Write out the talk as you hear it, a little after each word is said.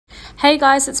Hey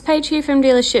guys, it's Paige here from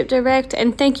Dealership Direct,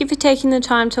 and thank you for taking the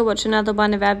time to watch another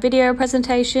one of our video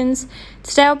presentations.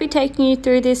 Today I'll be taking you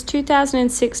through this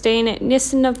 2016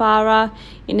 Nissan Navara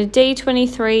in a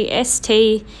D23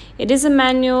 ST. It is a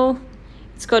manual.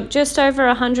 It's got just over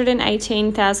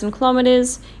 118,000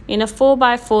 kilometers in a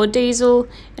 4x4 diesel,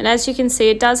 and as you can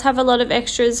see, it does have a lot of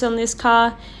extras on this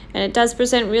car, and it does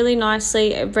present really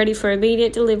nicely, ready for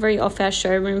immediate delivery off our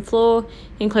showroom floor,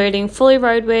 including fully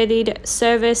roadworthy,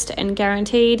 serviced and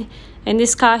guaranteed. And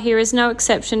this car here is no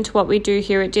exception to what we do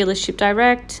here at Dealership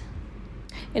Direct.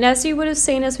 And as you would have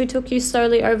seen as we took you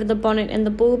slowly over the bonnet and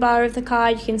the bull bar of the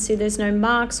car, you can see there's no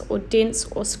marks or dents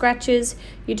or scratches.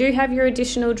 You do have your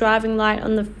additional driving light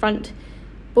on the front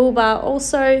bull bar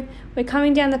also. We're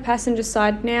coming down the passenger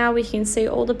side now. We can see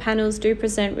all the panels do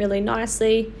present really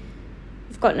nicely.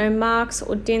 You've got no marks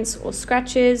or dents or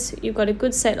scratches. You've got a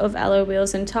good set of alloy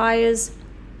wheels and tyres.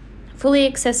 Fully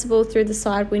accessible through the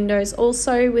side windows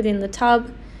also within the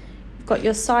tub. You've got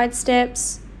your side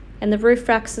steps and the roof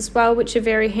racks as well, which are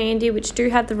very handy, which do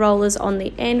have the rollers on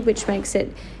the end, which makes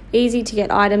it easy to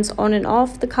get items on and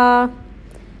off the car.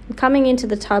 And coming into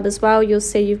the tub as well, you'll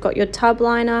see you've got your tub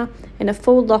liner and a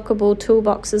full lockable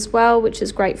toolbox as well, which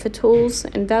is great for tools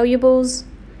and valuables.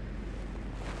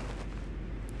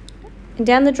 And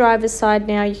down the driver's side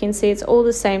now, you can see it's all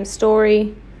the same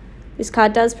story. This car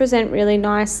does present really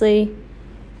nicely.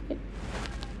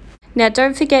 Now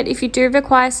don't forget, if you do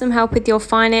require some help with your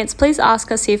finance, please ask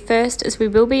us here first, as we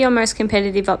will be your most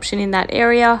competitive option in that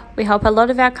area. We help a lot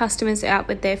of our customers out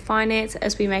with their finance,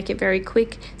 as we make it very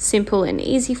quick, simple and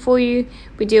easy for you.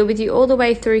 We deal with you all the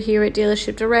way through here at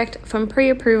Dealership Direct, from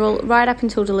pre-approval right up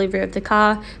until delivery of the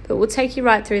car, but we'll take you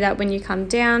right through that when you come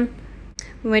down.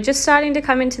 And we're just starting to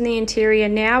come into the interior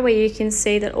now, where you can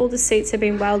see that all the seats have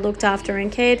been well looked after and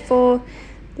cared for.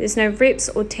 There's no rips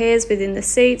or tears within the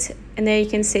seats, and there you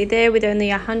can see there with only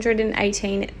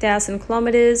 118,000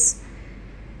 kilometers.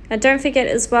 And don't forget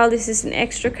as well, this is an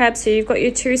extra cab, so you've got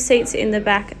your two seats in the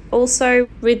back also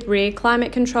with rear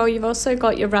climate control. You've also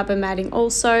got your rubber matting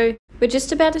also. We're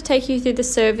just about to take you through the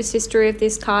service history of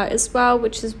this car as well,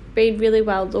 which has been really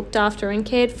well looked after and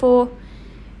cared for.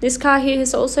 This car here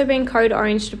has also been code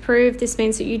orange approved. This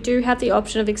means that you do have the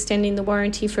option of extending the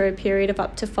warranty for a period of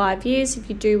up to 5 years if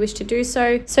you do wish to do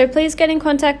so. So please get in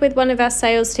contact with one of our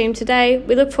sales team today.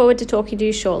 We look forward to talking to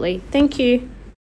you shortly. Thank you.